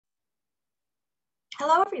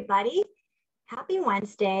Hello, everybody. Happy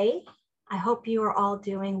Wednesday. I hope you are all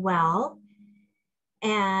doing well.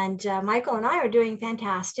 And Michael and I are doing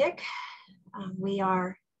fantastic. We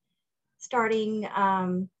are starting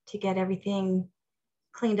to get everything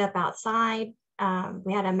cleaned up outside.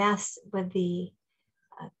 We had a mess with the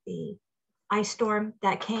ice storm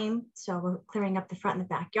that came. So we're clearing up the front and the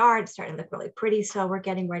backyard, it's starting to look really pretty. So we're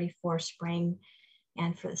getting ready for spring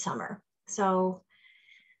and for the summer. So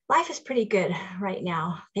life is pretty good right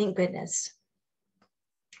now, thank goodness.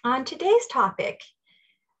 On today's topic,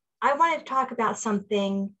 I wanted to talk about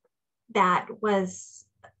something that was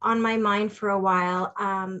on my mind for a while.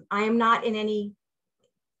 I am not in any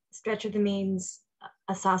stretch of the means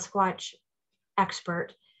a Sasquatch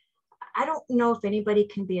expert. I don't know if anybody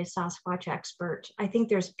can be a Sasquatch expert. I think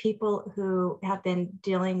there's people who have been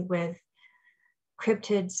dealing with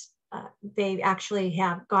cryptids. They actually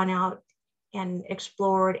have gone out and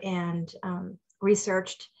explored and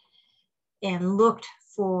researched and looked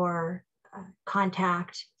for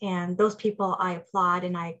contact. And those people I applaud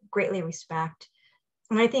and I greatly respect.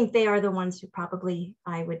 And I think they are the ones who probably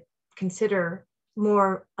I would consider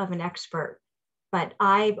more of an expert. But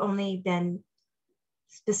I've only been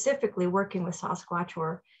specifically working with Sasquatch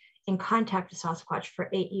or in contact with Sasquatch for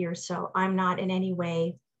 8 years. So I'm not in any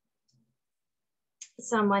way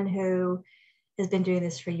someone who has been doing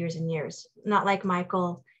this for years and years, not like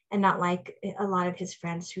Michael and not like a lot of his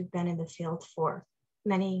friends who've been in the field for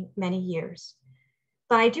many, many years.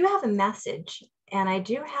 But I do have a message and I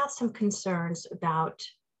do have some concerns about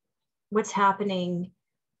what's happening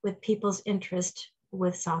with people's interest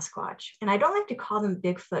with Sasquatch. And I don't like to call them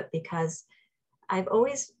Bigfoot because I've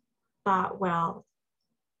always thought, well,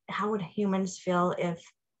 how would humans feel if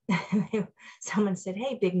someone said,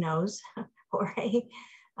 hey, big nose, or hey,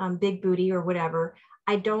 big booty, or whatever.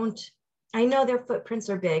 I know their footprints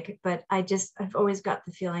are big, but I've always got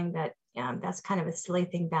the feeling that that's kind of a silly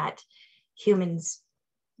thing that humans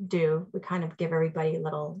do. We kind of give everybody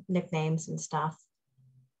little nicknames and stuff.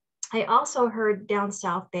 I also heard down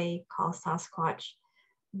south they call Sasquatch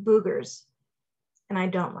boogers, and I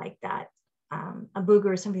don't like that. A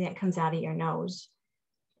booger is something that comes out of your nose,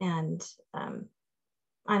 and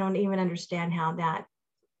I don't even understand how that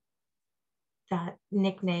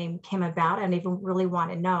nickname came about. I don't even really want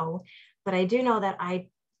to know, but I do know that I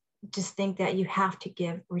just think that you have to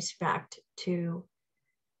give respect to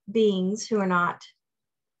beings who are not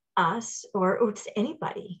us or to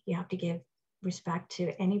anybody. You have to give respect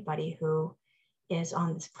to anybody who is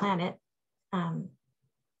on this planet,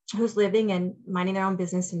 who's living and minding their own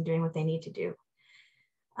business and doing what they need to do.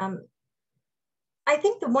 I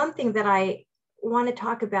think the one thing that I want to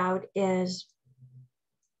talk about is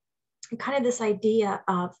kind of this idea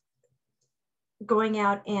of going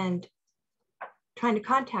out and trying to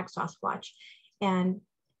contact Sasquatch and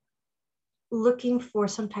looking for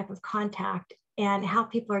some type of contact and how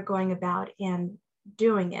people are going about and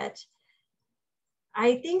doing it.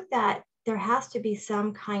 I think that there has to be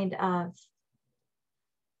some kind of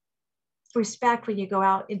respect when you go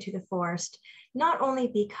out into the forest, not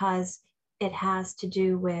only because it has to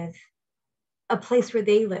do with a place where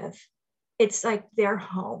they live, it's like their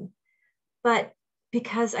home, but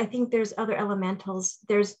because I think there's other elementals,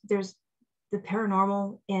 there's the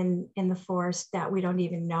paranormal in the forest that we don't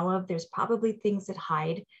even know of. There's probably things that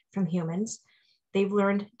hide from humans. They've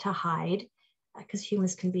learned to hide because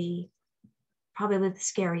humans can be probably the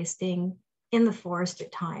scariest thing in the forest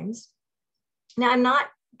at times. Now, I'm not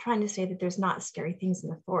trying to say that there's not scary things in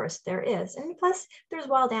the forest. There is. And plus, there's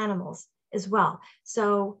wild animals as well.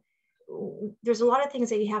 So there's a lot of things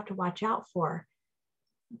that you have to watch out for.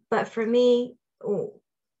 But for me,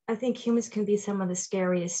 I think humans can be some of the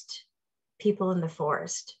scariest people in the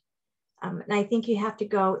forest. And I think you have to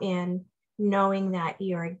go in knowing that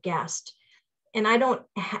you're a guest. And I don't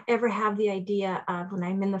ever have the idea of when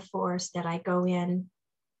I'm in the forest that I go in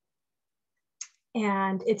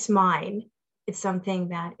and it's mine. It's something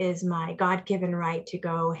that is my God-given right to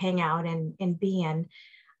go hang out and be in.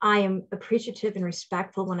 I am appreciative and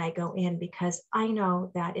respectful when I go in because I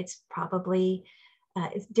know that it's probably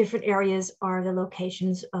different areas are the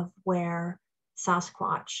locations of where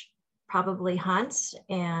Sasquatch probably hunts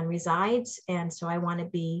and resides. And so I want to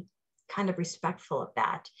be kind of respectful of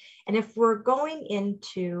that. And if we're going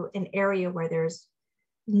into an area where there's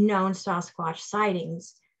known Sasquatch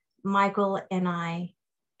sightings, Michael and I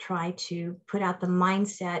try to put out the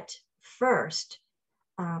mindset first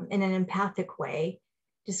in an empathic way,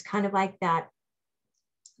 just kind of like that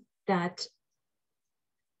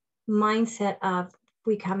mindset of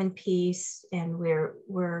we come in peace and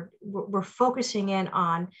we're focusing in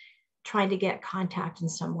on trying to get contact in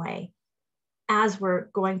some way. as we're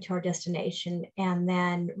going to our destination. And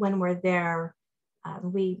then when we're there,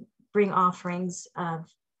 we bring offerings of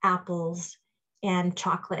apples and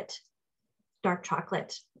chocolate, dark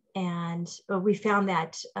chocolate. And we found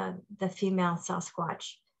that the female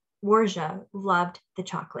Sasquatch, Warja, loved the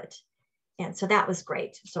chocolate. And so that was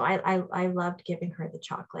great. So I loved giving her the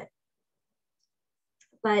chocolate.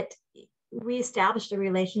 But we established a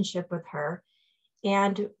relationship with her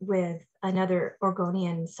and with another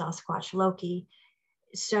Oregonian Sasquatch, Loki.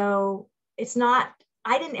 So it's not,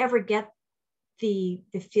 I didn't ever get the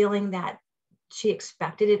feeling that she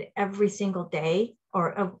expected it every single day,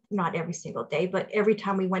 or not every single day, but every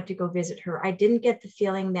time we went to go visit her, I didn't get the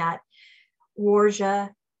feeling that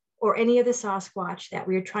Warja or any of the Sasquatch that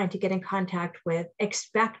we were trying to get in contact with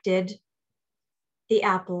expected the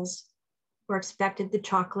apples or expected the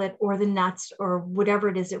chocolate or the nuts or whatever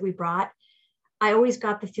it is that we brought. I always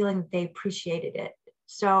got the feeling that they appreciated it.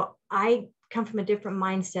 So I come from a different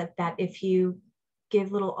mindset that if you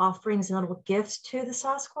give little offerings and little gifts to the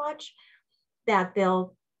Sasquatch, that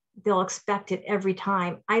they'll expect it every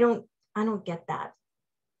time. I don't get that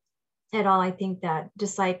at all. I think that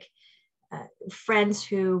just like friends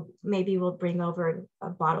who maybe will bring over a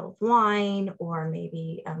bottle of wine or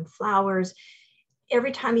maybe flowers,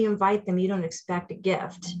 every time you invite them, you don't expect a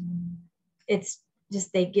gift. It's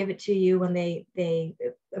just they give it to you when they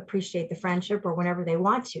appreciate the friendship or whenever they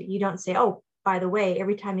want to. You don't say, oh, by the way,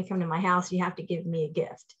 every time you come to my house, you have to give me a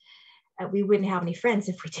gift. We wouldn't have any friends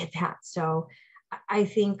if we did that. So I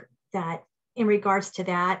think that in regards to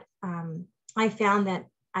that, I found that,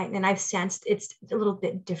 I've sensed it's a little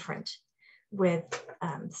bit different with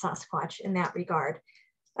Sasquatch in that regard.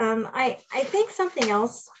 I think something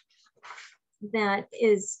else that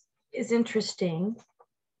is interesting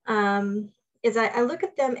is I look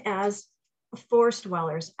at them as forest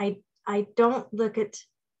dwellers. I don't look at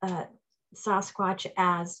Sasquatch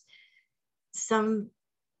as some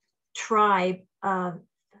tribe of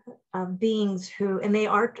beings who, and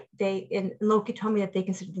and Loki told me that they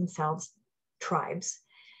consider themselves tribes,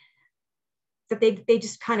 that they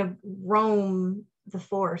just kind of roam the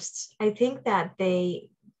forests. I think that they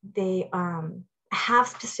have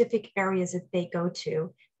specific areas that they go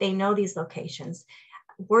to. They know these locations.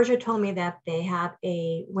 Borgia told me that they have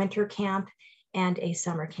a winter camp and a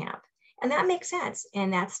summer camp, and that makes sense.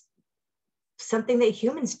 And that's something that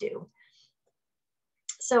humans do.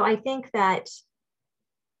 So I think that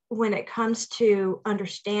when it comes to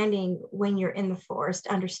understanding when you're in the forest,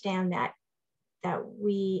 understand that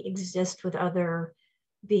we exist with other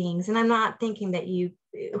beings. And I'm not thinking that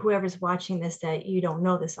whoever's watching this, that you don't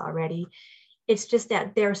know this already. It's just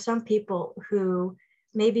that there are some people who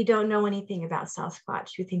maybe don't know anything about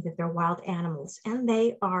Sasquatch, who think that they're wild animals, and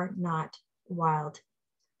they are not wild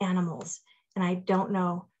animals. And I don't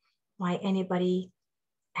know why anybody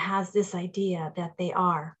has this idea that they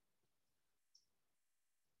are.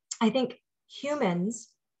 I think humans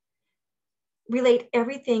relate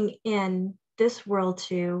everything in this world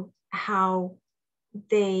to how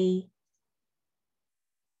they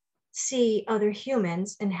see other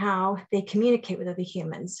humans and how they communicate with other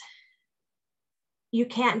humans. You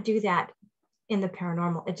can't do that in the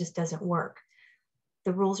paranormal. It just doesn't work.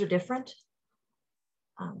 The rules are different.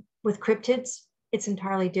 With cryptids, it's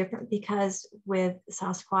entirely different, because with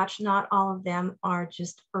Sasquatch, not all of them are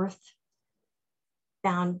just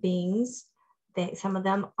earth-bound beings. Some of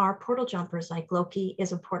them are portal jumpers, like Loki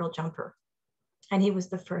is a portal jumper. And he was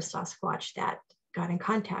the first Sasquatch that got in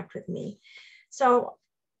contact with me. So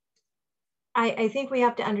I think we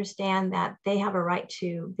have to understand that they have a right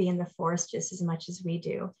to be in the forest just as much as we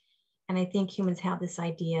do. And I think humans have this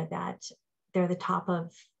idea that they're the top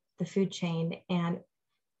of the food chain. And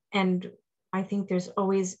I think there's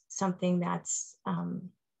always something that's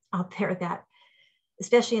out there that,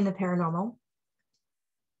 especially in the paranormal,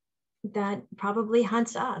 that probably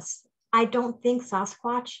hunts us. I don't think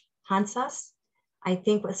Sasquatch hunts us. I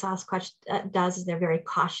think what Sasquatch does is they're very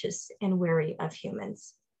cautious and wary of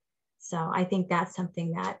humans. So I think that's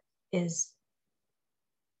something that is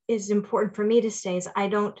important for me to say, is I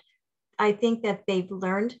think that they've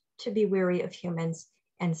learned to be wary of humans.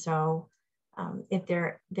 And so if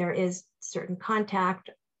there is certain contact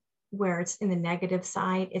where it's in the negative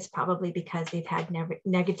side, it's probably because they've had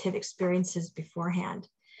negative experiences beforehand.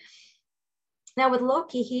 Now with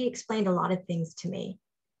Loki, he explained a lot of things to me.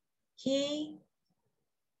 He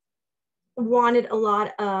wanted a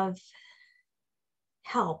lot of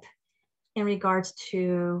help in regards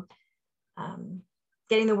to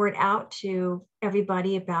getting the word out to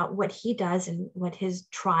everybody about what he does and what his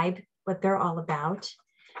tribe, what they're all about.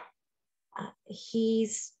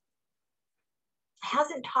 He's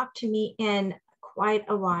hasn't talked to me in quite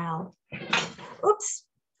a while. Oops.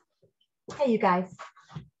 Hey, you guys.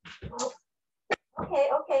 Oh, okay,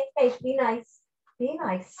 okay. Hey, be nice. Be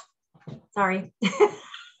nice. Sorry.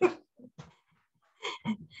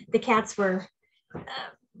 The cats were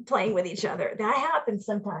playing with each other. That happens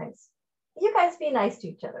sometimes. You guys be nice to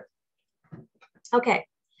each other. Okay.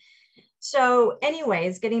 So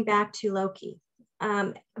anyways, getting back to Loki,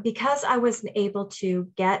 because I wasn't able to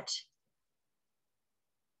get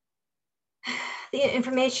the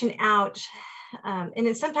information out, and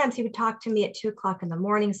then sometimes he would talk to me at 2 o'clock in the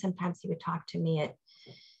morning. Sometimes he would talk to me at,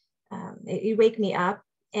 he'd wake me up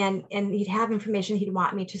and he'd have information he'd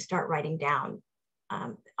want me to start writing down.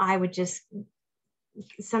 I would just,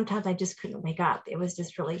 sometimes I just couldn't wake up. It was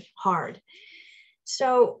just really hard.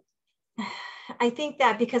 So I think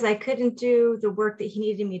that because I couldn't do the work that he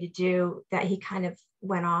needed me to do, that he kind of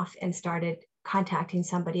went off and started contacting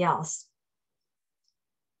somebody else.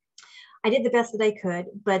 I did the best that I could,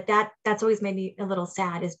 but that's always made me a little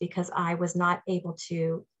sad, is because I was not able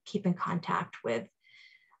to keep in contact with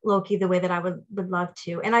Loki the way that I would love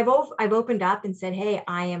to. And I've opened up and said, hey,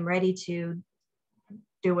 I am ready to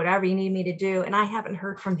do whatever you need me to do. And I haven't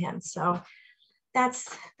heard from him. So that's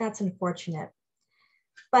unfortunate.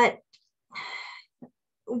 But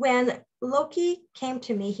when Loki came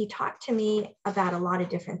to me, he talked to me about a lot of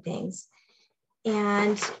different things.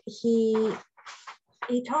 And he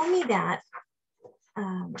told me that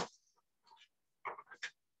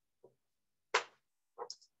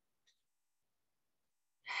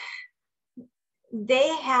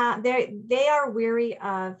they are weary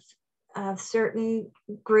of certain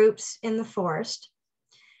groups in the forest.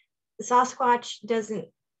 Sasquatch doesn't,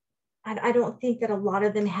 I don't think that a lot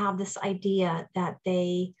of them have this idea that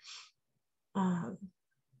they don't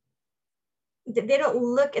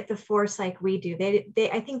look at the forest like we do.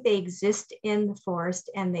 I think they exist in the forest,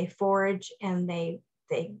 and they forage, and they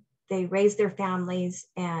raise their families,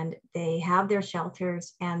 and they have their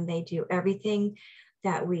shelters, and they do everything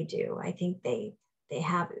that we do. I think they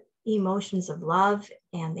have emotions of love,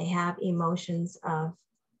 and they have emotions of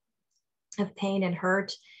pain and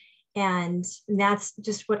hurt. And that's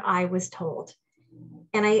just what I was told.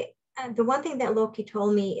 And the one thing that Loki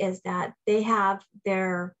told me is that they have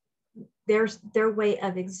their way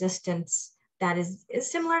of existence that is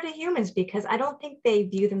similar to humans, because I don't think they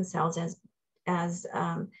view themselves as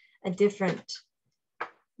a different,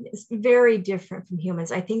 it's very different from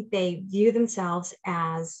humans. I think they view themselves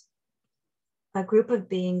as a group of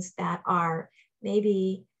beings that are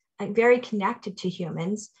maybe very connected to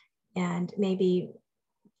humans, and maybe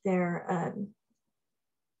they're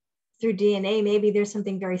through DNA, maybe there's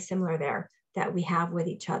something very similar there that we have with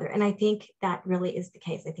each other. And I think that really is the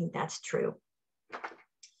case. I think that's true.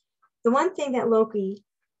 The one thing that Loki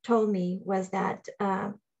told me was that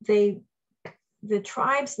the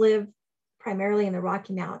tribes live primarily in the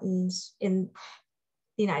Rocky Mountains in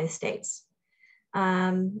the United States.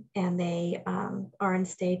 And they are in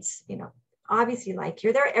states, obviously like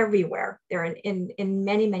here, they're everywhere. They're in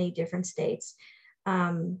many, many different states.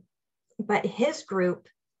 But his group,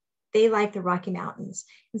 they like the Rocky Mountains.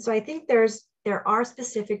 And so I think there are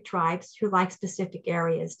specific tribes who like specific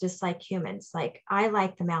areas, just like humans. Like, I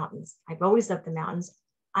like the mountains. I've always loved the mountains.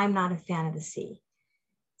 I'm not a fan of the sea.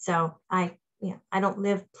 So I don't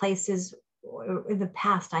live places, or in the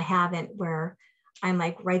past I haven't, where I'm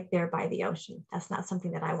like right there by the ocean. That's not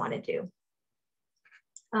something that I want to do.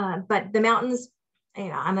 But the mountains,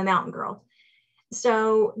 I'm a mountain girl.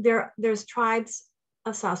 So there's tribes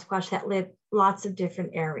of Sasquatch that live lots of different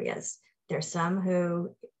areas. There's some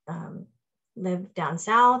who live down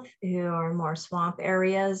south, who are more swamp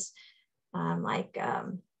areas, like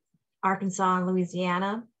Arkansas and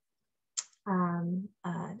Louisiana.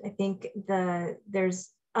 I think there's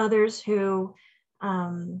others who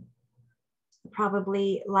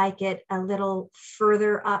probably like it a little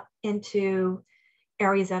further up into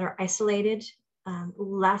areas that are isolated,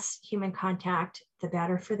 less human contact, the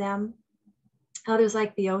better for them. Others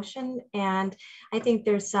like the ocean. And I think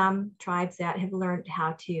there's some tribes that have learned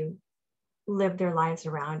how to live their lives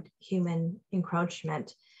around human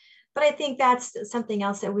encroachment. But I think that's something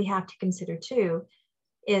else that we have to consider too,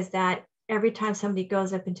 is that every time somebody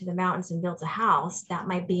goes up into the mountains and builds a house, that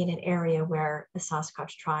might be in an area where a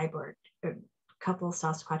Sasquatch tribe or a couple of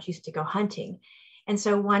Sasquatch used to go hunting. And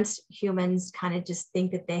so once humans kind of just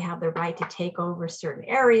think that they have the right to take over certain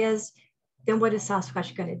areas, then what is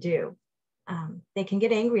Sasquatch going to do? They can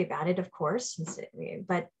get angry about it, of course,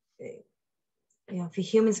 but if a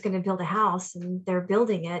human's going to build a house and they're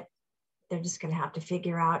building it, they're just going to have to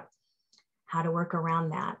figure out how to work around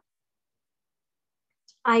that.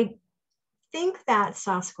 I think that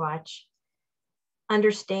Sasquatch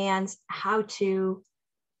understands how to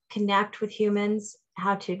connect with humans,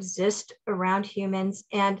 how to exist around humans.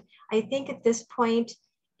 And I think at this point,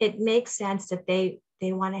 it makes sense that they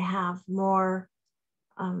want to have more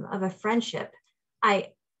of a friendship.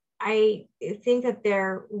 I think that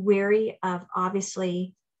they're weary of,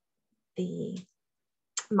 obviously, the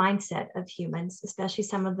mindset of humans, especially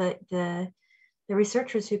some of the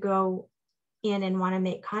researchers who go in and want to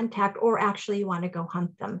make contact or actually want to go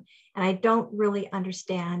hunt them. And I don't really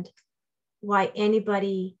understand why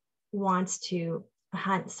anybody wants to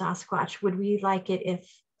hunt Sasquatch. Would we like it if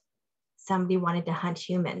somebody wanted to hunt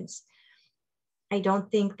humans? I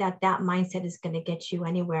don't think that that mindset is going to get you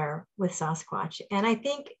anywhere with Sasquatch. And I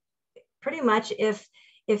think pretty much if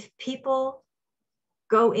people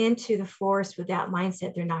go into the forest with that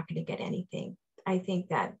mindset, they're not going to get anything. I think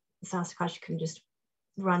that Sasquatch can just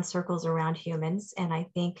run circles around humans. And I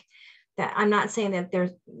think that, I'm not saying that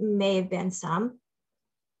there may have been some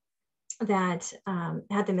that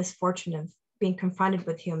had the misfortune of being confronted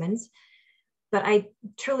with humans, but I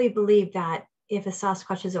truly believe that if a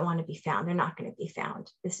Sasquatch doesn't want to be found, they're not going to be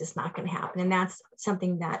found. It's just not going to happen. And that's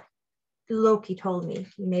something that Loki told me.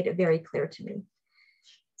 He made it very clear to me.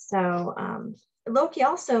 So Loki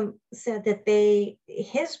also said that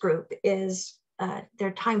his group is,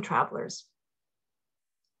 they're time travelers.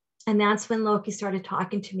 And that's when Loki started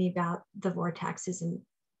talking to me about the vortexes and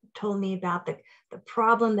told me about the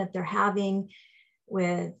problem that they're having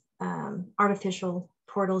with artificial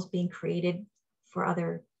portals being created for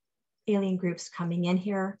other alien groups coming in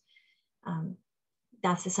here.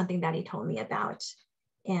 That's just something that he told me about.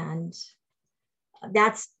 And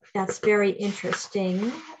that's very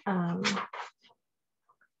interesting.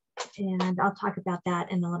 And I'll talk about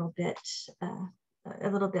that in a little bit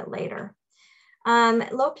later.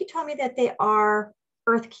 Loki told me that they are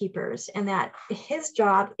earth keepers and that his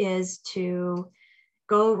job is to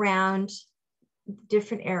go around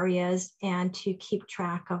different areas and to keep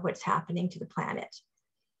track of what's happening to the planet.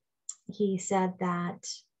 He said that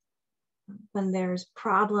when there's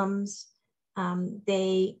problems,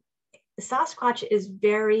 Sasquatch is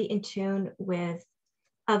very in tune with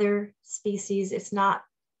other species. It's not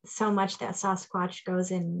so much that Sasquatch goes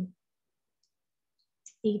and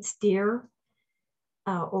eats deer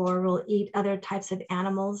or will eat other types of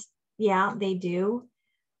animals. Yeah, they do.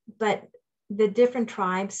 But the different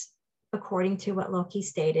tribes, according to what Loki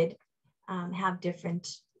stated, have different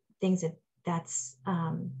things that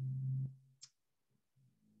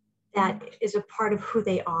is a part of who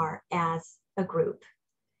they are as a group.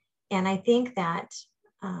 And I think that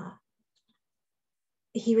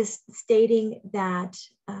he was stating that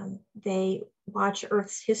they watch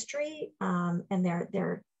Earth's history, and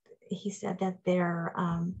he said that they're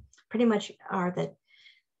pretty much are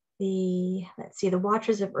the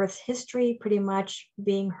watchers of Earth's history, pretty much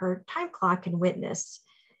being her time clock and witness.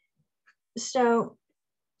 So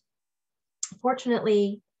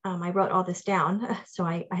fortunately, I wrote all this down, so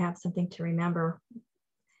I have something to remember.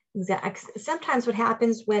 Sometimes what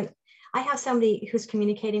happens when I have somebody who's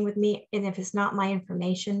communicating with me, and if it's not my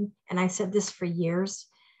information, and I said this for years,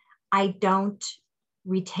 I don't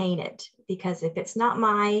retain it, because if it's not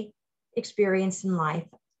my experience in life,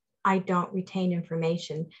 I don't retain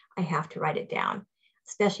information. I have to write it down,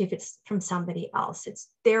 especially if it's from somebody else. It's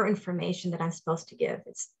their information that I'm supposed to give.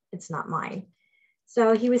 It's not mine.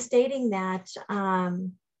 So he was stating that,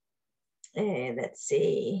 let's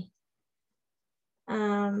see.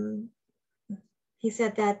 He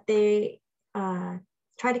said that they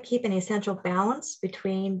try to keep an essential balance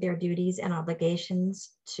between their duties and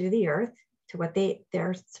obligations to the earth, to what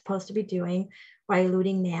they're supposed to be doing, while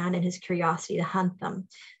eluding man and his curiosity to hunt them.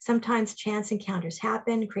 Sometimes chance encounters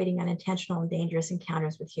happen, creating unintentional and dangerous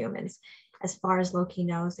encounters with humans. As far as Loki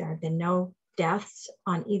knows, there have been no deaths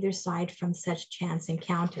on either side from such chance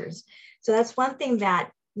encounters. So that's one thing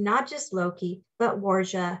that not just Loki, but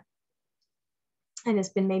Warja, and it's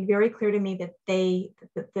been made very clear to me that the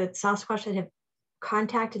Sasquatch that have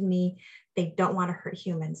contacted me, they don't want to hurt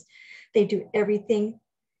humans. They do everything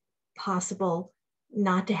possible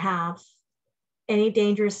not to have any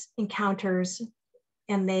dangerous encounters,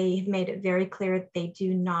 and they've made it very clear they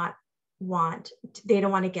don't want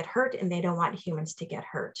to get hurt, and they don't want humans to get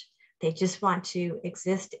hurt. They just want to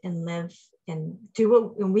exist and live and do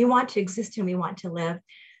what we want to exist and we want to live.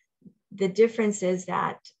 The difference is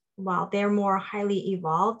that while they're more highly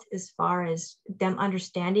evolved as far as them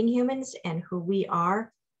understanding humans and who we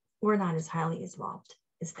are, we're not as highly evolved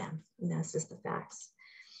as them. And that's just the facts.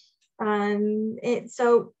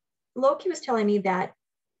 So Loki was telling me that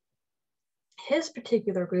his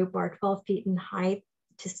particular group are 12 feet in height,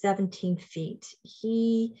 to 17 feet.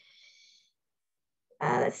 He,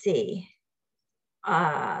 let's see.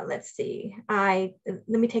 Let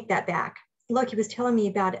me take that back. Look, he was telling me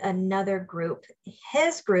about another group.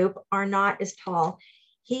 His group are not as tall.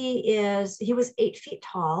 He was 8 feet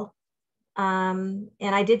tall. And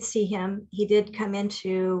I did see him. He did come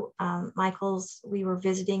into Michael's. We were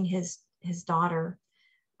visiting his daughter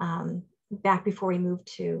back before we moved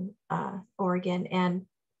to Oregon. And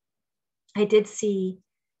I did see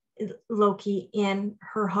Loki in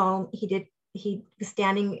her home. He was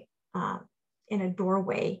standing in a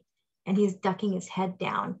doorway, and he's ducking his head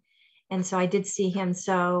down. And so I did see him.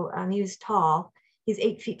 So he was tall. He's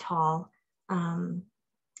 8 feet tall. And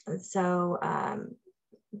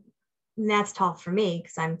that's tall for me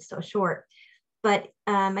because I'm so short. But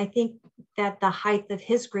I think that the height of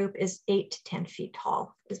his group is 8 to 10 feet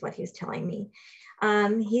tall, is what he was telling me.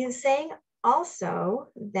 He is saying also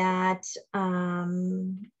that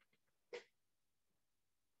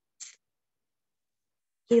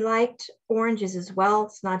he liked oranges as well.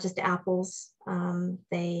 It's not just apples.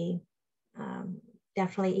 They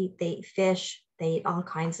definitely they eat fish. They eat all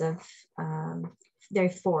kinds of, they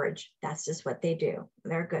forage. That's just what they do.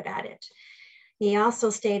 They're good at it. He also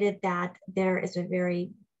stated that there is a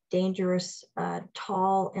very dangerous,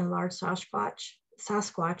 tall and large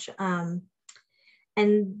Sasquatch.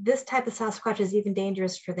 And this type of Sasquatch is even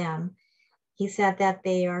dangerous for them. He said that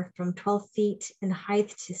they are from 12 feet in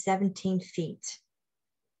height to 17 feet.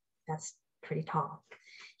 That's pretty tall.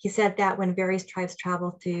 He said that when various tribes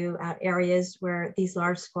travel throughout areas where these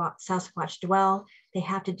large Sasquatch dwell, they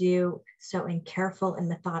have to do so in careful and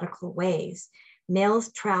methodical ways.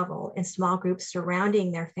 Males travel in small groups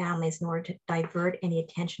surrounding their families in order to divert any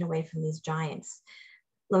attention away from these giants.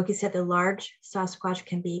 Loki said the large Sasquatch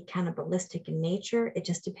can be cannibalistic in nature. It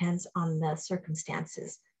just depends on the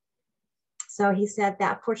circumstances. So he said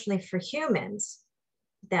that fortunately for humans,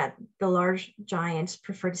 that the large giants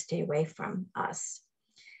prefer to stay away from us.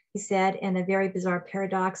 He said, in a very bizarre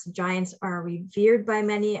paradox, giants are revered by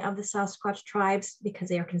many of the Sasquatch tribes because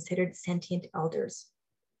they are considered sentient elders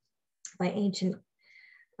by ancient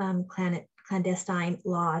clandestine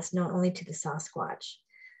laws known only to the Sasquatch.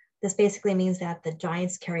 This basically means that the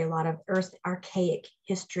giants carry a lot of Earth's archaic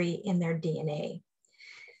history in their DNA.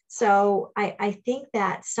 So I think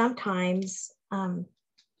that sometimes down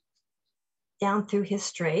through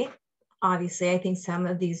history, obviously, I think some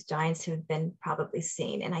of these giants have been probably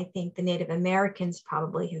seen, and I think the Native Americans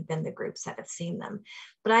probably have been the groups that have seen them.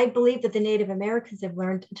 But I believe that the Native Americans have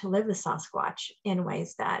learned to live with Sasquatch in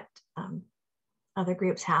ways that other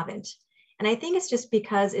groups haven't. And I think it's just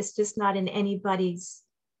because it's just not in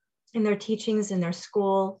their teachings in their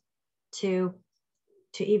school to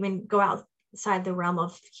even go outside the realm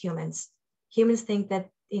of humans. Humans think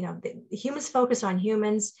that, humans focus on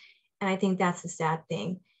humans, and I think that's the sad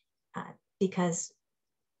thing. Because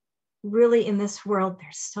really in this world,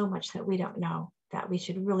 there's so much that we don't know that we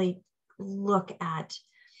should really look at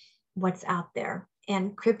what's out there.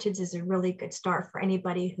 And cryptids is a really good start for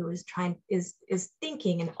anybody who is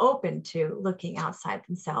thinking and open to looking outside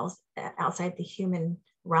themselves, outside the human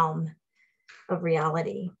realm of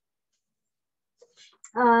reality.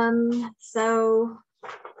 So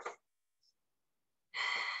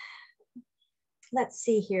let's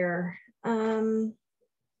see here.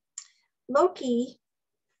 Loki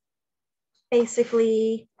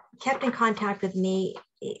basically kept in contact with me.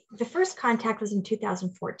 The first contact was in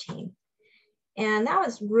 2014. And that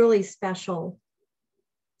was really special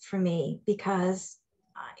for me because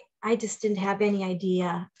I just didn't have any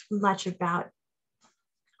idea much about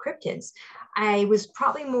cryptids. I was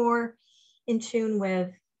probably more in tune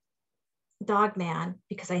with Dogman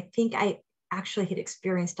because I think I actually had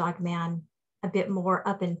experienced Dogman a bit more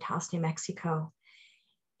up in Taos, New Mexico.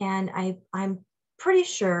 And I'm pretty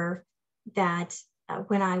sure that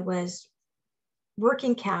when I was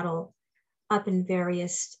working cattle up in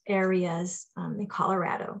various areas in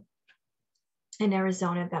Colorado and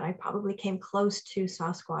Arizona, that I probably came close to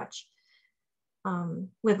Sasquatch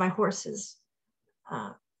with my horses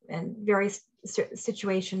and various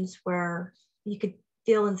situations where you could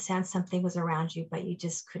feel and sense something was around you, but you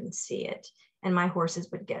just couldn't see it. And my horses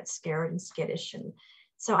would get scared and skittish. And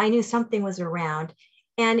so I knew something was around.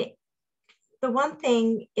 And the one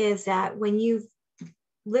thing is that when you've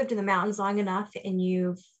lived in the mountains long enough and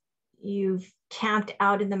you've camped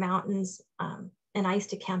out in the mountains, and I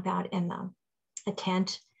used to camp out in a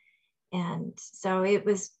tent. And so it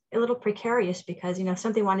was a little precarious because, if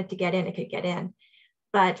something wanted to get in, it could get in.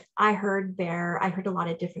 But I heard bear, I heard a lot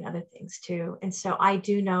of different other things too. And so I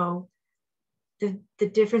do know the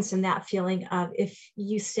difference in that feeling of if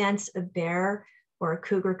you sense a bear or a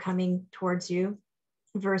cougar coming towards you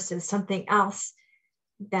versus something else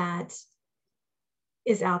that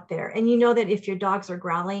is out there. And you know that if your dogs are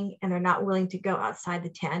growling and they're not willing to go outside the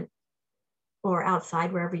tent or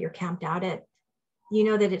outside wherever you're camped out at, you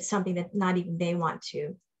know that it's something that not even they want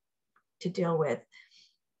to deal with.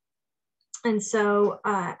 And so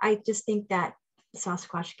I just think that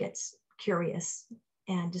Sasquatch gets curious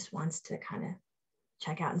and just wants to kind of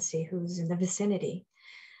check out and see who's in the vicinity.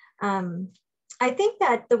 I think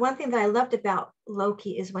that the one thing that I loved about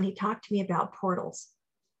Loki is when he talked to me about portals.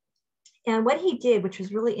 And what he did, which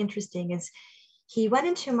was really interesting, is he went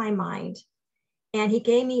into my mind and he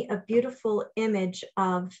gave me a beautiful image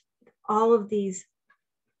of all of these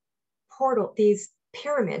these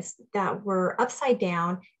pyramids that were upside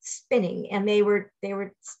down, spinning, and they were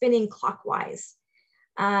spinning clockwise.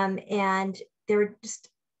 And there were just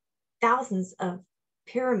thousands of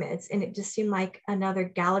pyramids, and it just seemed like another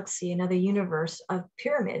galaxy, another universe of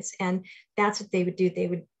pyramids. And that's what they would do. They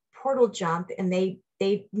would portal jump, and they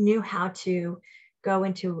knew how to go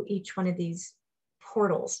into each one of these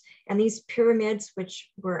portals. And these pyramids, which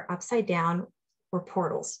were upside down, were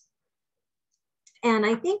portals. And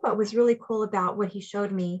I think what was really cool about what he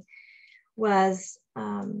showed me was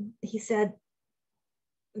he said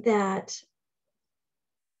that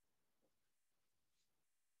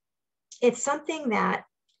it's something that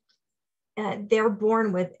they're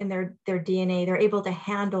born with in their DNA. They're able to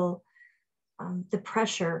handle the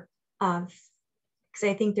pressure of, because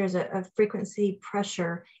I think there's a frequency,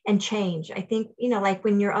 pressure, and change. I think, you know, like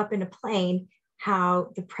when you're up in a plane,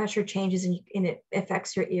 how the pressure changes and it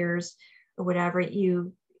affects your ears or whatever.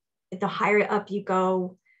 The higher up you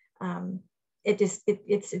go,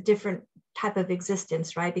 it's a different type of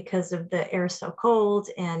existence, right? Because of the air so cold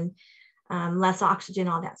and less oxygen,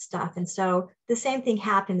 all that stuff. And so the same thing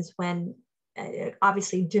happens when,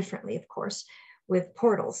 obviously differently, of course, with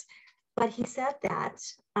portals. But he said that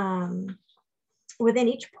within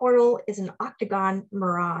each portal is an octagon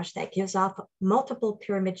mirage that gives off multiple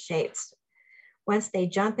pyramid shapes. Once they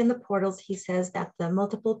jump in the portals, he says that the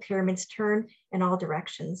multiple pyramids turn in all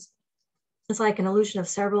directions. It's like an illusion of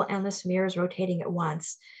several endless mirrors rotating at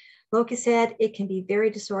once. Loki said it can be very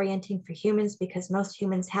disorienting for humans because most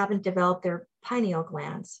humans haven't developed their pineal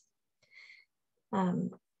glands. Let's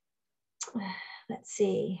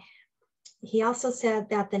see. He also said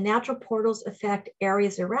that the natural portals affect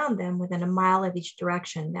areas around them within a mile of each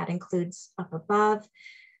direction. That includes up above,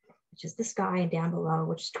 which is the sky, and down below,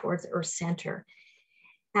 which is towards Earth's center.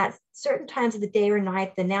 At certain times of the day or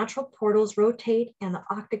night, the natural portals rotate and the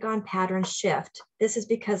octagon patterns shift. This is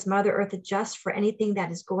because Mother Earth adjusts for anything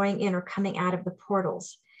that is going in or coming out of the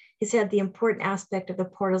portals. He said the important aspect of the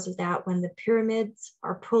portals is that when the pyramids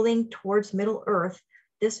are pulling towards Middle Earth,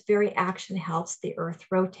 this very action helps the Earth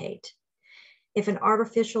rotate. If an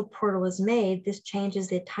artificial portal is made, this changes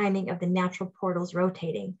the timing of the natural portals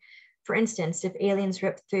rotating. For instance, if aliens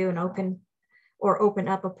rip through and open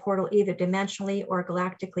up a portal either dimensionally or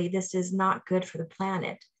galactically, this is not good for the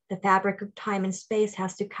planet. The fabric of time and space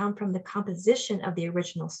has to come from the composition of the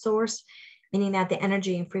original source, meaning that the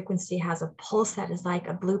energy and frequency has a pulse that is like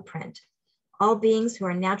a blueprint. All beings who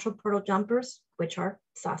are natural portal jumpers, which are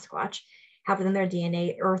Sasquatch, have within their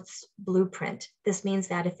DNA Earth's blueprint. This means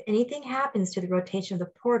that if anything happens to the rotation of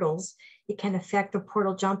the portals, it can affect the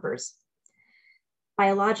portal jumpers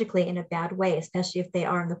biologically in a bad way, especially if they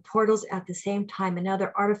are in the portals at the same time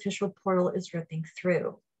another artificial portal is ripping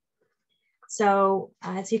through. So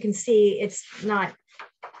as you can see, it's not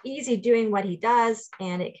easy doing what he does,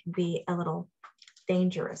 and it can be a little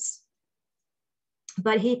dangerous.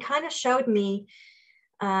 But he kind of showed me,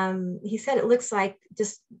 he said it looks like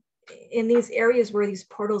just in these areas where these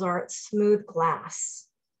portals are, smooth glass.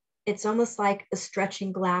 It's almost like a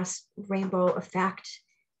stretching glass rainbow effect.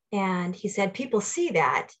 And he said, people see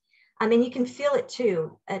that. I mean, you can feel it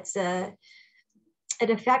too. It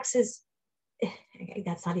affects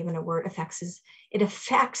that's not even a word, it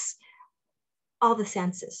affects all the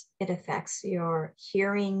senses. It affects your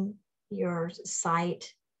hearing, your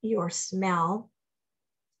sight, your smell.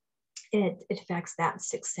 It affects that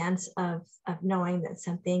sixth sense of knowing that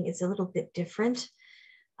something is a little bit different.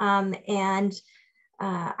 I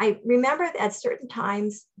remember at certain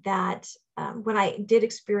times that when I did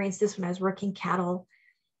experience this, when I was working cattle,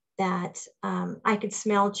 that I could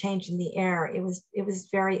smell change in the air. It was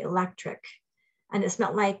very electric, and it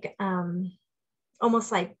smelled like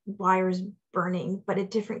almost like wires burning, but a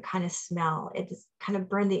different kind of smell. It just kind of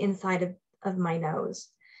burned the inside of my nose.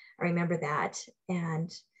 I remember that.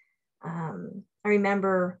 And I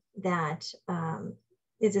remember that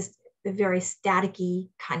it's just a very staticky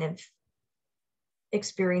kind of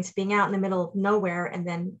experience being out in the middle of nowhere and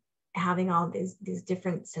then having all these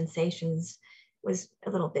different sensations was a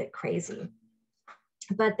little bit crazy.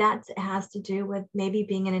 But that has to do with maybe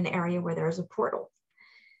being in an area where there's a portal.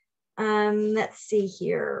 Let's see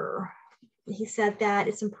here. He said that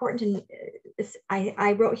it's important to,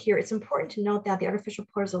 I wrote here, it's important to note that the artificial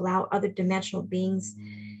portals allow other dimensional beings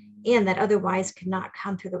in that otherwise could not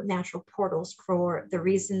come through the natural portals for the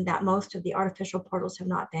reason that most of the artificial portals have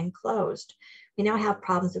not been closed. We now have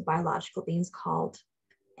problems with biological beings called,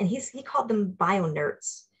 and he called them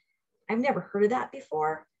bioinerts. I've never heard of that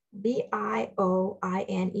before. B-I-O-I-N-E-R-T-S.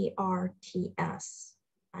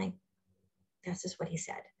 That's just what he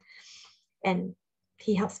said. And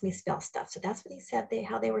he helps me spell stuff. So that's what he said,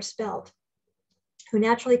 how they were spelled. Who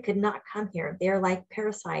naturally could not come here. They're like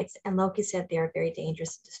parasites, and Loki said they are very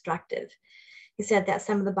dangerous and destructive. He said that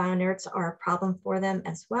some of the bioinerts are a problem for them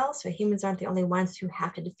as well, so humans aren't the only ones who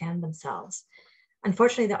have to defend themselves.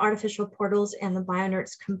 Unfortunately, the artificial portals and the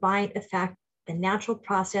bioinerts combined affect the natural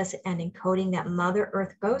process and encoding that Mother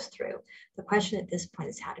Earth goes through. The question at this point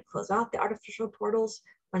is how to close off the artificial portals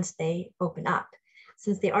once they open up.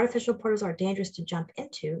 Since the artificial portals are dangerous to jump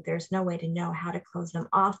into, there's no way to know how to close them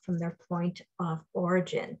off from their point of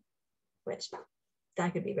origin, which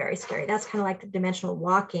that could be very scary. That's kind of like the dimensional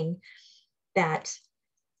walking that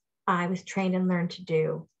I was trained and learned to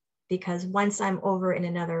do, because once I'm over in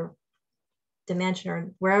another dimension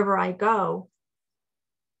or wherever I go,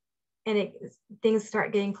 and things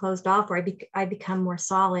start getting closed off, or I become more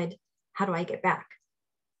solid, how do I get back?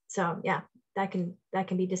 So yeah, that can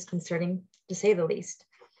be disconcerting, to say the least.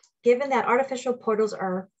 Given that artificial portals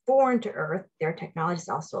are foreign to Earth, their technology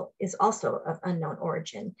is also of unknown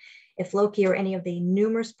origin. If Loki or any of the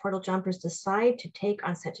numerous portal jumpers decide to take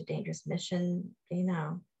on such a dangerous mission,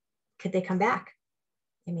 could they come back?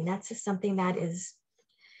 I mean, that's just something that is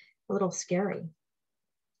a little scary.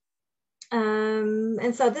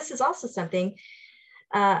 And so this is also something,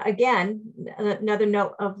 again, another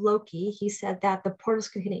note of Loki. He said that the portals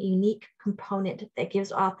contain a unique component that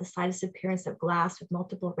gives off the slightest appearance of glass with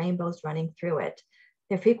multiple rainbows running through it.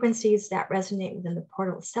 The frequencies that resonate within the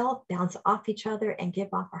portal itself bounce off each other and give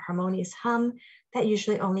off a harmonious hum that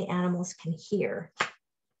usually only animals can hear.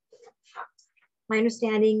 My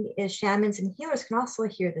understanding is shamans and healers can also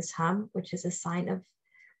hear this hum, which is a sign of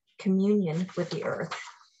communion with the earth.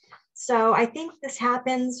 So I think this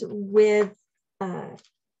happens with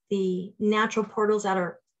the natural portals that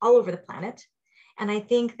are all over the planet. And I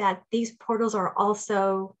think that these portals are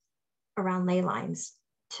also around ley lines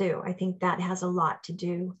too. I think that has a lot to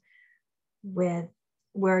do with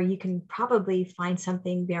where you can probably find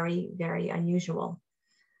something very, very unusual.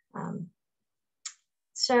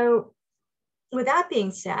 So with that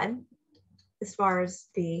being said, as far as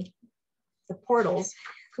the portals,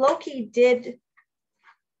 Loki did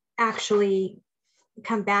actually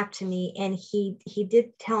come back to me, and he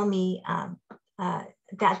did tell me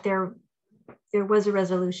that there was a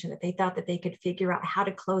resolution, that they thought that they could figure out how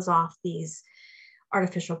to close off these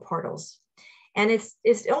artificial portals. And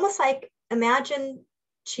it's almost like, imagine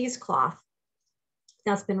cheesecloth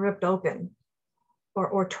that's been ripped open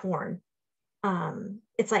or torn.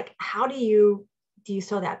 It's like, how do you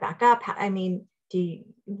sew that back up? I mean,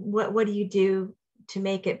 what do you do to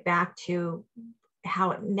make it back to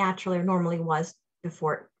how it naturally or normally was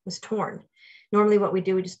before it was torn? Normally what we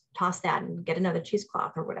do, we just toss that and get another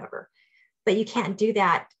cheesecloth or whatever. But you can't do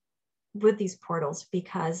that with these portals,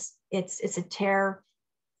 because it's a tear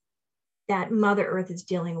that Mother Earth is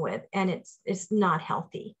dealing with, and it's not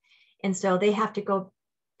healthy. And so they have to go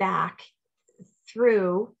back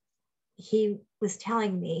through, he was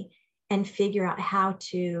telling me, and figure out how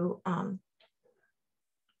to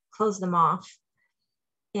close them off.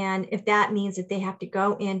 And if that means that they have to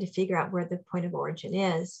go in to figure out where the point of origin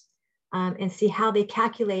is, and see how they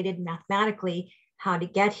calculated mathematically how to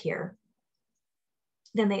get here,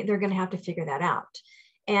 then they're going to have to figure that out.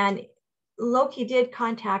 And Loki did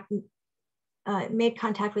made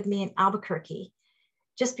contact with me in Albuquerque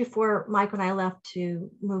just before Mike and I left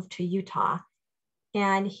to move to Utah.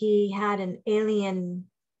 And he had an alien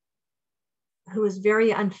who was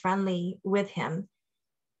very unfriendly with him,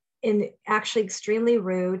 and actually extremely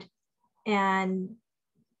rude, and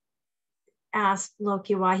asked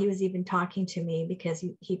Loki why he was even talking to me, because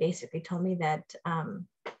he basically told me that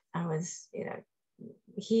I was,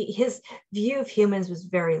 his view of humans was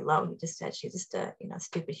very low. He just said, she's just a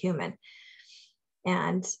stupid human.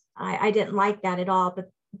 And I didn't like that at all.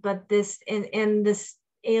 But this and this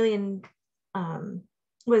alien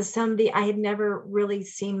was somebody I had never really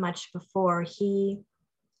seen much before. He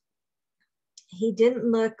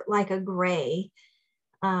didn't look like a gray.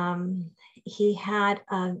 he had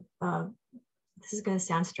this is going to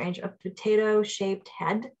sound strange, a potato-shaped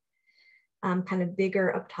head, kind of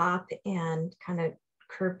bigger up top and kind of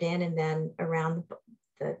curved in and then around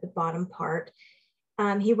the bottom part.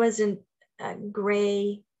 He wasn't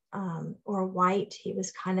gray or white. He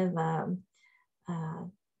was kind of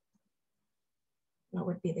what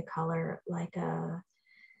would be the color? Like a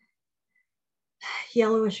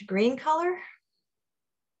yellowish green color.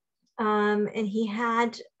 And he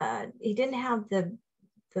didn't have the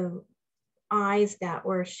eyes that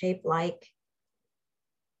were shaped like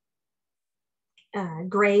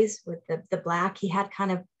grays with the black. He had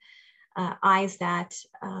kind of eyes that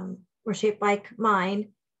were shaped like mine,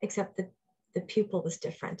 except the pupil was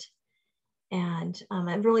different. And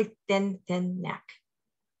a really thin neck.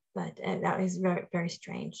 But that was very, very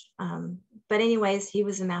strange. But anyways, he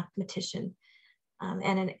was a mathematician.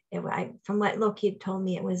 And from what Loki had told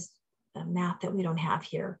me, it was a math that we don't have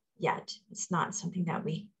here yet. It's not something that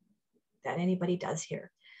anybody does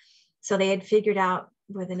here. So they had figured out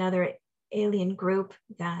with another alien group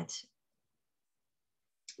that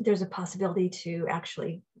there's a possibility to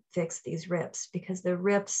actually fix these rips, because the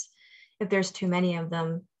rips, if there's too many of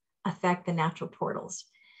them, affect the natural portals.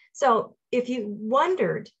 So if you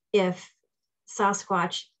wondered if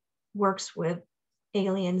Sasquatch works with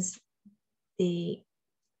aliens, the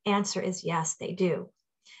answer is yes, they do.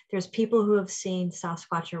 There's people who have seen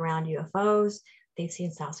Sasquatch around UFOs. They've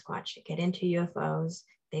seen Sasquatch get into UFOs.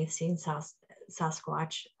 They've seen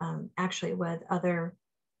Sasquatch actually with other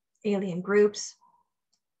alien groups.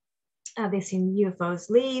 They've seen UFOs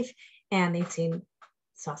leave, and they've seen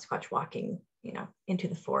Sasquatch walking, into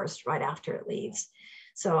the forest right after it leaves.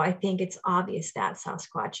 So I think it's obvious that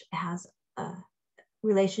Sasquatch has a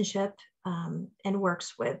relationship and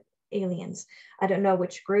works with aliens. I don't know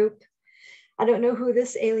which group. I don't know who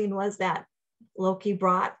this alien was that Loki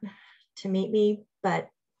brought to meet me, but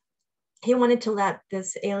he wanted to let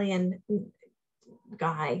this alien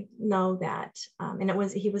guy know that, and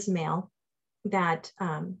he was male, that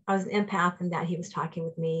I was an empath and that he was talking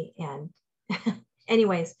with me. And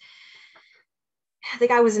anyways, the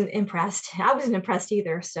guy wasn't impressed. I wasn't impressed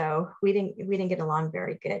either. So we didn't get along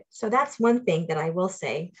very good. So that's one thing that I will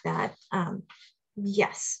say, that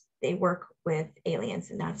yes, they work with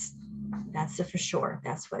aliens, and that's for sure.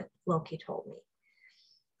 That's what Loki told me.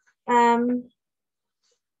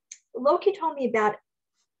 Loki told me about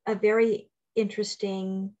a very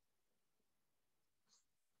interesting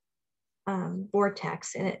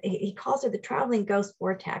vortex, and he calls it the traveling ghost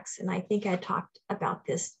vortex. And I think I talked about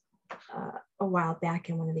this a while back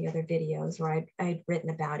in one of the other videos where I'd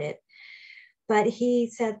written about it. But he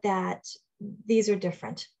said that these are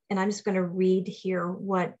different. And I'm just going to read here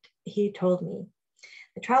what he told me.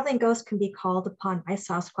 The traveling ghost can be called upon by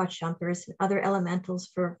Sasquatch jumpers and other elementals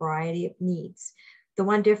for a variety of needs. The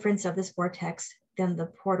one difference of this vortex than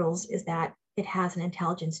the portals is that it has an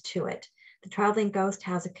intelligence to it. The traveling ghost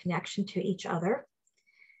has a connection to each other.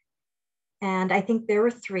 And I think there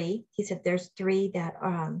were three. He said there's three that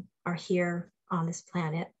are here on this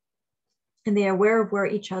planet, and they are aware of where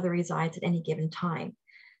each other resides at any given time.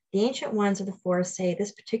 The ancient ones of the forest say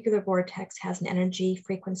this particular vortex has an energy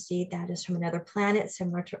frequency that is from another planet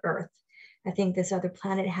similar to Earth. I think this other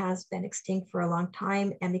planet has been extinct for a long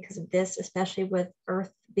time, and because of this, especially with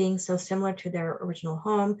Earth being so similar to their original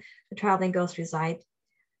home, the traveling ghosts reside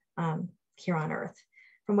here on Earth.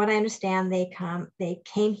 From what I understand, they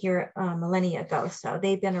came here millennia ago, so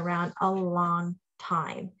they've been around a long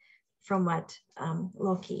time, from what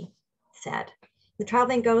Loki said. The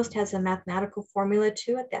traveling ghost has a mathematical formula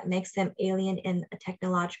to it that makes them alien in a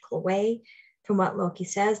technological way. From what Loki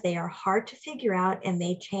says, they are hard to figure out, and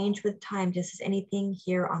they change with time, just as anything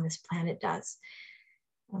here on this planet does.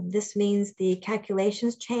 This means the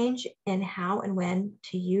calculations change in how and when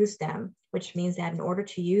to use them, which means that in order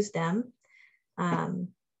to use them, the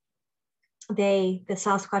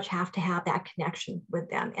Sasquatch have to have that connection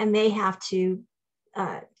with them, and they have to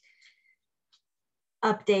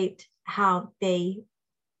update how they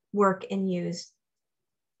work and use,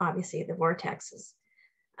 obviously, the vortexes.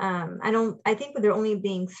 I think with there only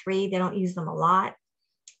being three, they don't use them a lot,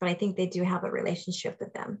 but I think they do have a relationship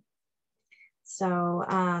with them. So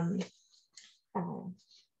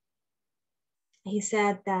he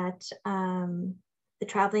said that the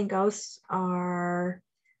traveling ghosts are,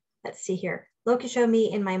 let's see here. Loki showed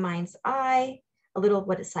me in my mind's eye a little of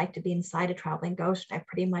what it's like to be inside a traveling ghost. I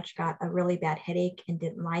pretty much got a really bad headache and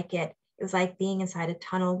didn't like it. It was like being inside a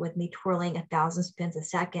tunnel with me twirling 1,000 spins a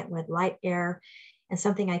second with light air and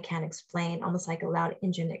something I can't explain, almost like a loud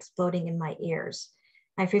engine exploding in my ears.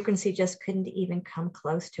 My frequency just couldn't even come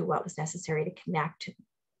close to what was necessary to connect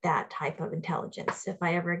that type of intelligence. If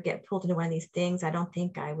I ever get pulled into one of these things, I don't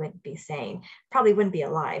think I would be sane, probably wouldn't be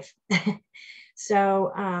alive.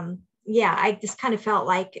 So yeah, I just kind of felt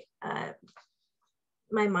like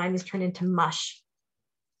my mind was turned into mush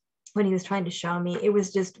when he was trying to show me. It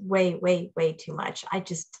was just way, way, way too much. I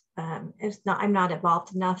just, I'm not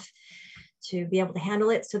evolved enough to be able to handle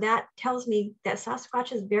it. So that tells me that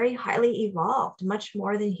Sasquatch is very highly evolved, much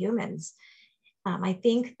more than humans. I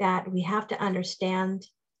think that we have to understand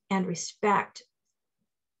and respect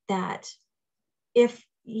that if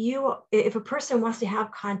a person wants to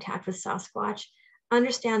have contact with Sasquatch,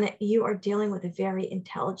 understand that you are dealing with a very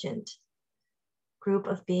intelligent group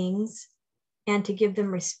of beings, and to give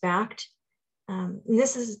them respect. And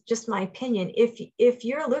this is just my opinion. If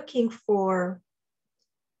you're looking for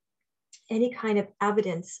any kind of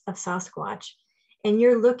evidence of Sasquatch, and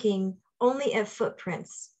you're looking only at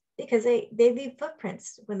footprints, because they leave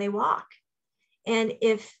footprints when they walk. And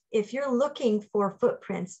if you're looking for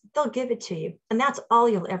footprints, they'll give it to you. And that's all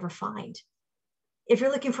you'll ever find. If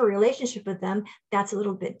you're looking for a relationship with them, that's a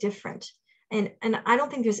little bit different. And I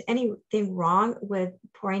don't think there's anything wrong with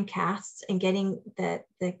pouring casts and getting the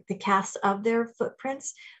casts of their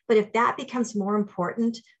footprints. But if that becomes more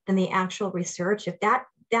important than the actual research, if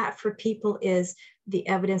that for people is the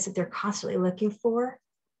evidence that they're constantly looking for,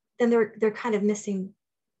 then they're kind of missing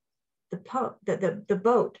the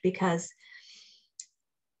boat, because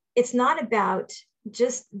it's not about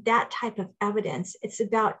just that type of evidence. It's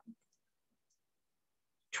about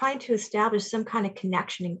trying to establish some kind of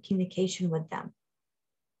connection and communication with them.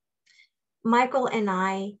 Michael and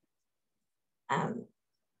I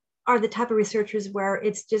are the type of researchers where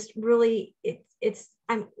it's just really,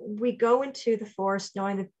 we go into the forest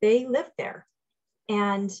knowing that they live there.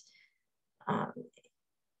 And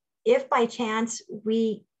if by chance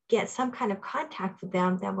we get some kind of contact with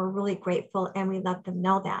them, then we're really grateful, and we let them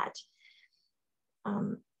know that.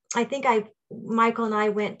 I think Michael and I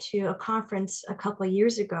went to a conference a couple of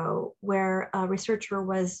years ago where a researcher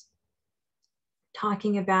was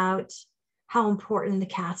talking about how important the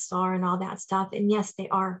casts are and all that stuff. And yes, they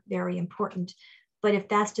are very important. But if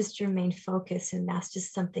that's just your main focus, and that's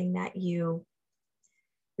just something that you're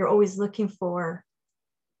always looking for,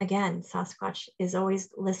 again, Sasquatch is always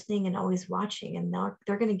listening and always watching, and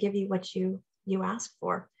they're going to give you what you ask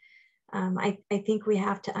for. I think we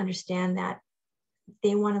have to understand that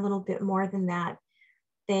they want a little bit more than that.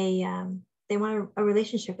 They want a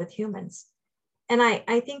relationship with humans. And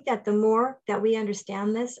I think that the more that we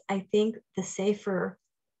understand this, I think the safer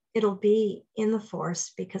it'll be in the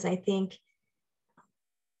forest, because I think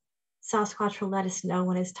Sasquatch will let us know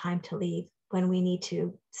when it's time to leave, when we need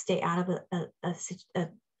to stay out of a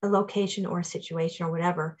location or a situation or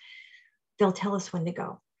whatever. They'll tell us when to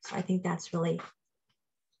go. So I think that's really,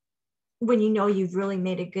 when you know you've really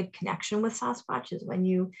made a good connection with Sasquatch, is when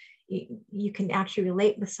you can actually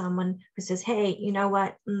relate with someone who says, hey, you know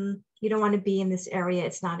what, you don't want to be in this area,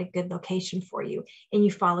 it's not a good location for you, and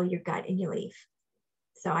you follow your gut and you leave.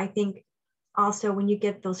 So I think also when you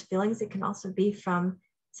get those feelings, it can also be from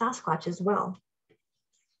Sasquatch as well.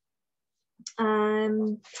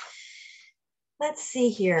 Let's see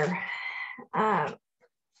here. I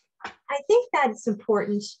think that it's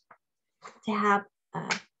important to have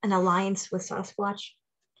an alliance with Sasquatch.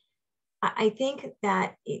 I think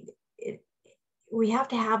that we have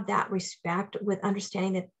to have that respect, with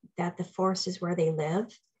understanding that the forest is where they live.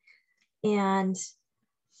 And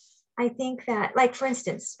I think that, like, for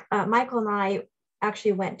instance, Michael and I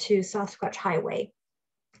actually went to Sasquatch Highway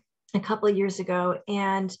a couple of years ago.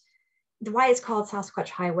 And why it's called Sasquatch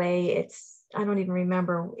Highway, I don't even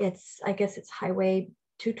remember. I guess it's Highway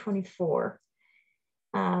 224.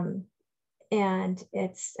 And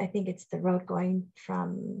I think it's the road going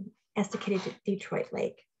from Estacada to Detroit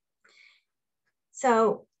Lake.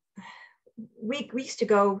 So we used to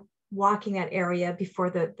go walking that area before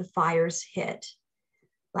the fires hit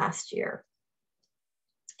last year.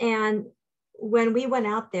 And when we went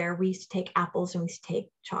out there, we used to take apples and we used to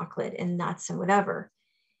take chocolate and nuts and whatever.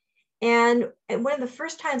 And one of the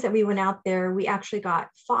first times that we went out there, we actually got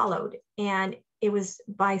followed, and it was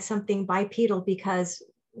by something bipedal, because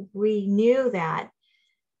we knew that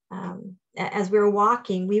as we were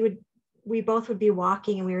walking, we both would be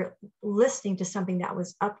walking, and we were listening to something that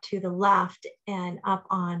was up to the left and up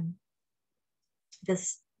on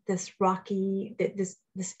this rocky,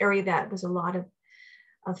 this area that was a lot of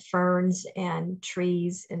ferns and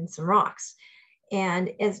trees and some rocks.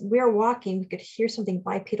 And as we were walking, we could hear something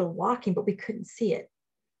bipedal walking, but we couldn't see it.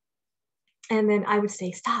 And then I would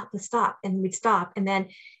say, stop, let's stop. And we'd stop. And then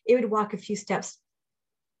it would walk a few steps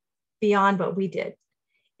beyond what we did.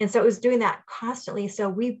 And so it was doing that constantly. So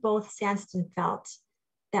we both sensed and felt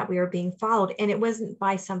that we were being followed, and it wasn't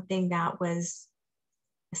by something that was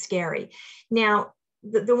scary. Now,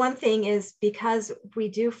 the one thing is, because we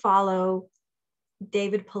do follow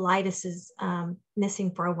David Paulides'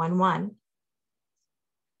 Missing 411,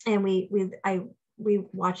 and we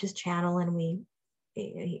watch his channel, and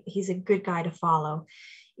he's a good guy to follow.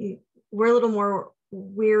 We're a little more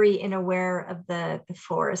weary and aware of the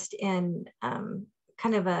forest in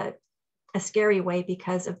kind of a scary way,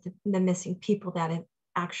 because of the missing people that have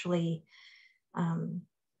actually,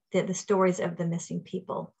 the stories of the missing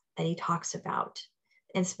people that he talks about.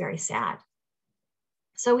 And it's very sad.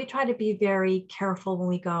 So we try to be very careful when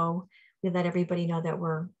we go. We let everybody know that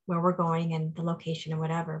where we're going and the location and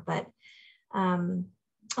whatever. But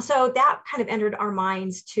so that kind of entered our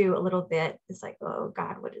minds too a little bit. It's like, oh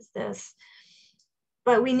God, what is this?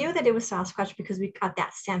 But we knew that it was Sasquatch because we got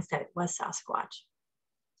that sense that it was Sasquatch.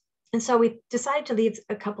 And so we decided to leave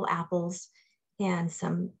a couple apples and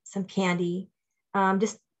some candy,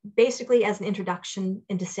 just basically as an introduction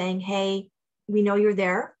into saying, hey, we know you're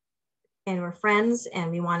there and we're friends and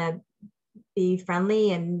we want to be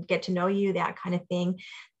friendly and get to know you, that kind of thing.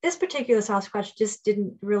 This particular Sasquatch just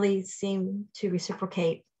didn't really seem to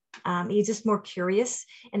reciprocate. He's just more curious,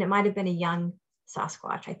 and it might have been a young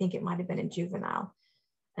Sasquatch. I think it might have been a juvenile.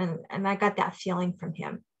 And I got that feeling from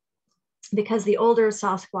him, because the older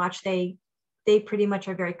Sasquatch, they pretty much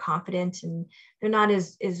are very confident and they're not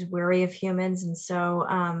as wary of humans. And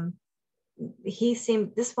so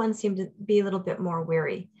this one seemed to be a little bit more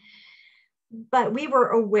wary. But we were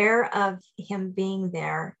aware of him being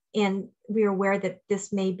there, and we were aware that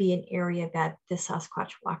this may be an area that the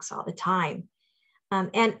Sasquatch walks all the time.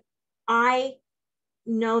 And I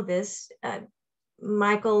know this,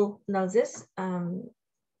 Michael knows this.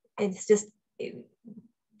 It's just,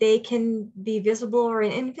 they can be visible or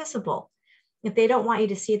invisible. If they don't want you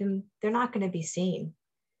to see them, they're not going to be seen.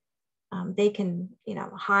 They can,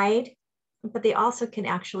 hide, but they also can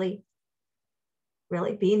actually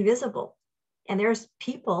really be invisible. And there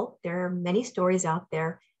are many stories out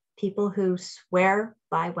there, people who swear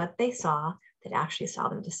by what they saw that actually saw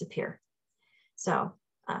them disappear. So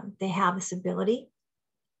they have this ability.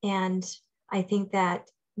 And I think that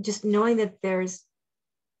just knowing that there's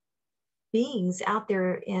beings out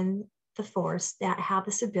there in the forest that have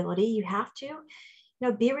this ability, you have to,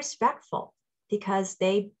 be respectful, because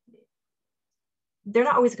they're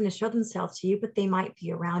not always going to show themselves to you, but they might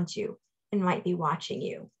be around you and might be watching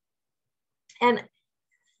you. And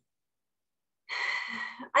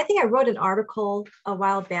I think I wrote an article a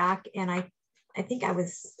while back, and I think I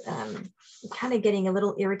was kind of getting a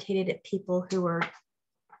little irritated at people who were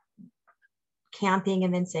camping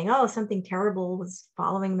and then saying, oh, something terrible was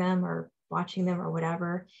following them or watching them or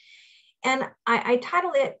whatever. And I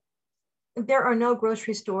titled it, There Are No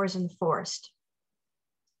Grocery Stores in the Forest.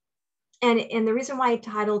 And the reason why I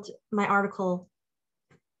titled my article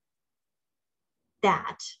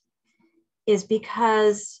that is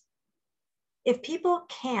because if people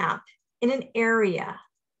camp in an area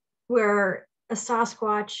where a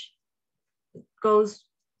Sasquatch goes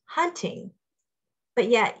hunting, but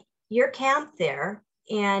yet you're camped there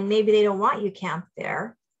and maybe they don't want you camped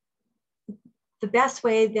there, the best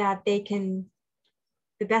thing they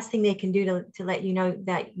can do to let you know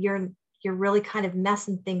that you're really kind of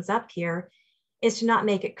messing things up here is to not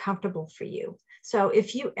make it comfortable for you. So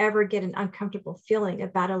if you ever get an uncomfortable feeling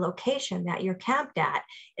about a location that you're camped at,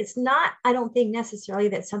 it's not, I don't think necessarily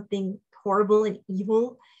that something horrible and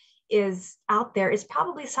evil is out there. It's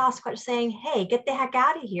probably Sasquatch saying, hey, get the heck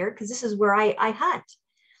out of here, because this is where I hunt.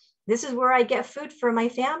 This is where I get food for my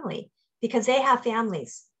family, because they have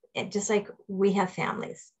families, just like we have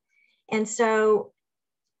families. And so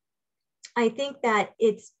I think that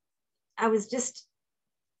I was just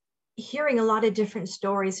hearing a lot of different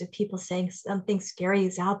stories of people saying something scary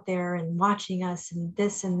is out there and watching us and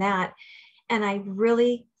this and that. And I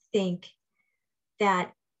really think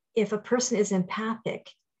that if a person is empathic,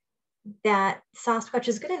 that Sasquatch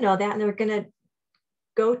is going to know that, and they're going to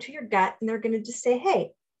go to your gut and they're going to just say,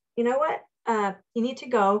 hey, you know what? You need to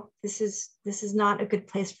go. This is not a good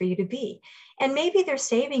place for you to be. And maybe they're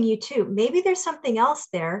saving you too. Maybe there's something else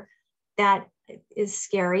there that is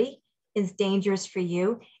scary, is dangerous for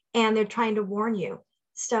you, and they're trying to warn you.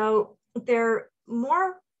 So there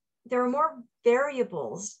are more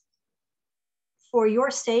variables for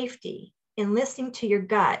your safety in listening to your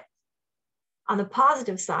gut on the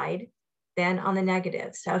positive side than on the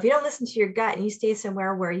negative. So if you don't listen to your gut and you stay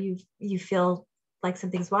somewhere where you feel like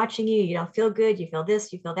something's watching you, you don't feel good, you feel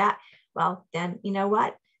this, you feel that, well, then you know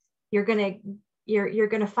what? You're going to you're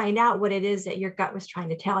going to find out what it is that your gut was trying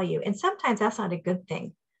to tell you. And sometimes that's not a good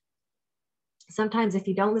thing. Sometimes if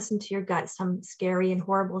you don't listen to your gut, some scary and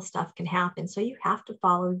horrible stuff can happen. So you have to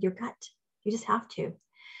follow your gut. You just have to.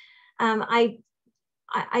 I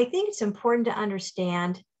think it's important to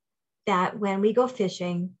understand that when we go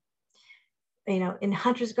fishing, and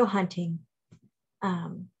hunters go hunting,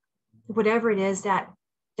 whatever it is that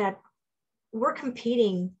we're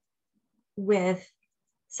competing with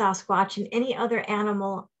Sasquatch and any other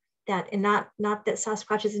animal and not that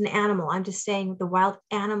Sasquatch is an animal. I'm just saying the wild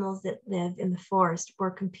animals that live in the forest,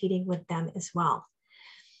 we're competing with them as well.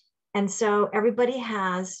 And so everybody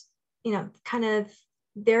has, kind of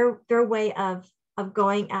their way of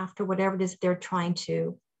going after whatever it is they're trying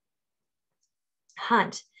to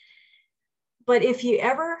hunt. But if you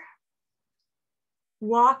ever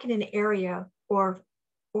walk in an area or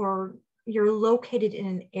you're located in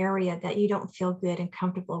an area that you don't feel good and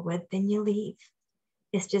comfortable with, then you leave.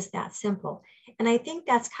 It's just that simple. And I think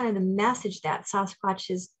that's kind of the message that Sasquatch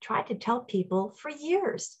has tried to tell people for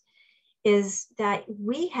years, is that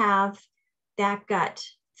we have that gut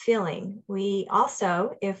feeling. We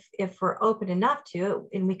also, if we're open enough to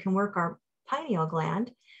it and we can work our pineal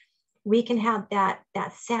gland, we can have that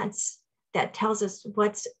sense that tells us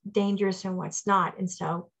what's dangerous and what's not. And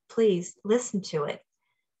so please listen to it.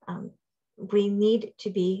 We need to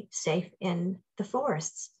be safe in the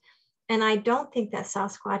forests. And I don't think that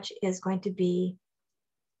Sasquatch is going to be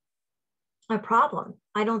a problem.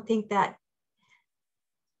 I don't think that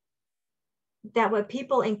what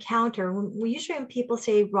people encounter, usually when people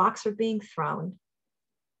say rocks are being thrown,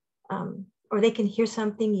 or they can hear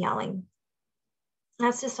something yelling,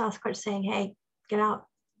 that's just Sasquatch saying, hey, get out.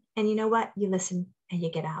 And you know what? You listen and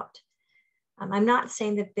you get out. I'm not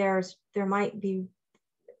saying that there might be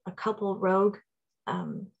a couple rogue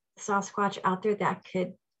Sasquatch out there that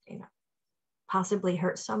could, possibly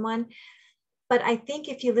hurt someone. But I think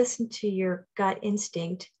if you listen to your gut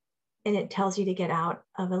instinct and it tells you to get out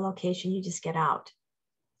of a location, you just get out.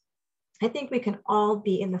 I think we can all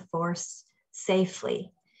be in the forest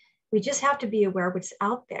safely. We just have to be aware of what's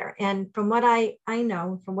out there. And from what I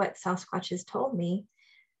know, from what Sasquatch has told me,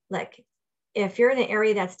 like if you're in an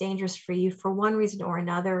area that's dangerous for you for one reason or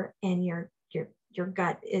another, and your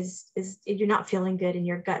gut is you're not feeling good and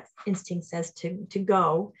your gut instinct says to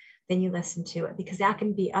go, then you listen to it, because that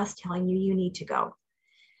can be us telling you need to go.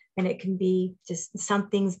 And it can be just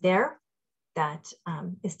something's there that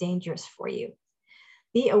is dangerous for you.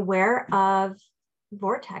 Be aware of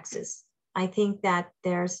vortexes. I think that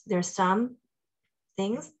there's some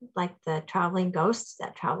things like the traveling ghosts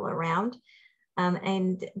that travel around,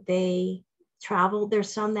 and they travel.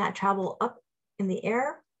 There's some that travel up in the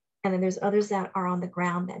air, and then there's others that are on the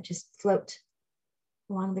ground that just float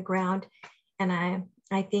along the ground. And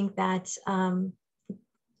I think that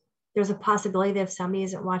there's a possibility that if somebody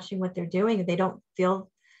isn't watching what they're doing, if they don't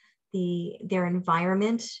feel their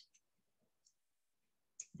environment,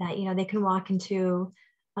 that they can walk into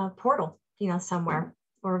a portal, somewhere,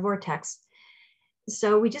 or a vortex.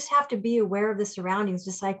 So we just have to be aware of the surroundings,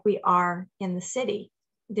 just like we are in the city.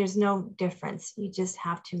 There's no difference. You just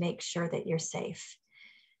have to make sure that you're safe.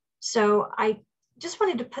 So I just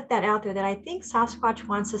wanted to put that out there, that I think Sasquatch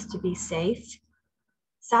wants us to be safe.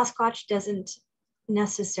 Sasquatch doesn't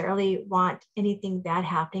necessarily want anything bad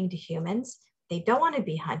happening to humans. They don't want to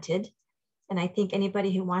be hunted. And I think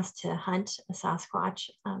anybody who wants to hunt a Sasquatch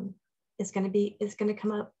is going to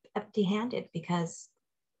come up empty-handed, because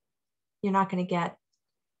you're not going to get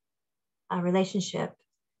a relationship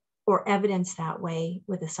or evidence that way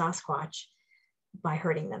with a Sasquatch by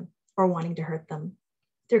hurting them or wanting to hurt them.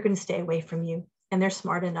 They're going to stay away from you, and they're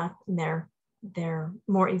smart enough, and they're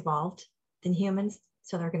more evolved than humans,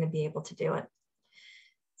 so they're going to be able to do it.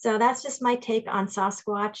 So that's just my take on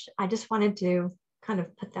Sasquatch. I just wanted to kind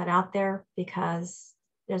of put that out there, because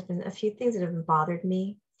there's been a few things that have bothered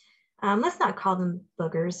me. Let's not call them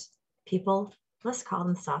boogers, people. Let's call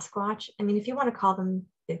them Sasquatch. I mean, if you want to call them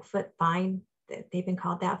Bigfoot, fine. They've been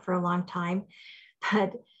called that for a long time.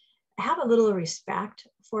 But have a little respect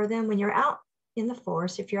for them when you're out in the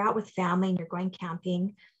forest. If you're out with family and you're going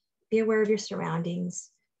camping, be aware of your surroundings.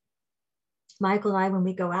 Michael and I, when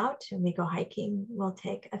we go out and we go hiking, we'll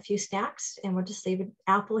take a few snacks and we'll just leave an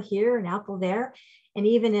apple here, an apple there. And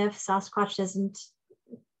even if Sasquatch doesn't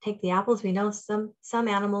take the apples, we know some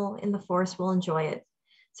animal in the forest will enjoy it.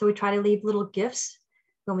 So we try to leave little gifts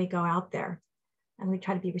when we go out there. And we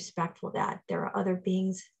try to be respectful of that. There are other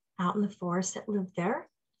beings out in the forest that live there.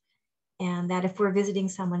 And that if we're visiting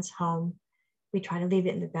someone's home, we try to leave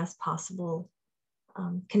it in the best possible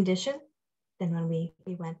condition than when we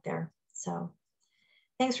went there. So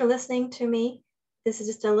thanks for listening to me. this is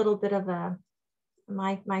just a little bit of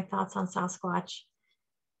my thoughts on Sasquatch.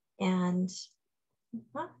 And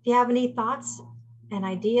well, if you have any thoughts and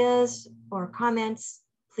ideas or comments,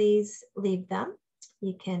 please leave them.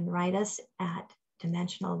 You can write us at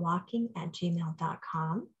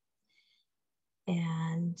dimensionalwalking@gmail.com.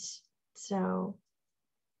 And so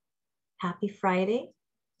happy Friday,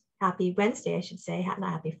 happy Wednesday, I should say,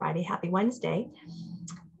 not happy Friday, happy Wednesday.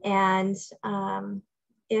 And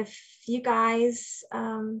if you guys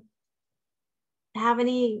have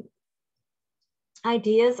any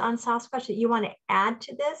ideas on Sasquatch that you want to add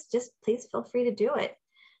to this, just please feel free to do it.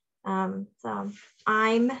 So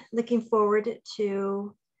I'm looking forward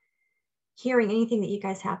to hearing anything that you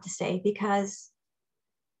guys have to say, because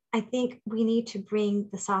I think we need to bring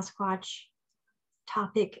the Sasquatch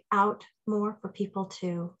topic out more for people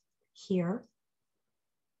to hear.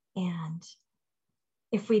 And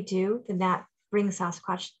if we do, then that brings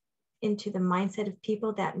Sasquatch into the mindset of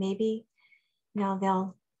people that maybe,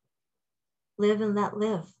 they'll live and let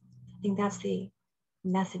live. I think that's the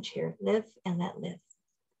message here, live and let live.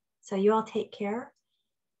 So you all take care,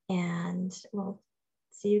 and we'll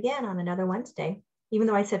see you again on another Wednesday, even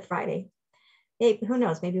though I said Friday. Hey, who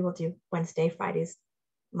knows, maybe we'll do Wednesday, Fridays,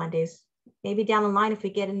 Mondays, maybe down the line if we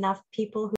get enough people who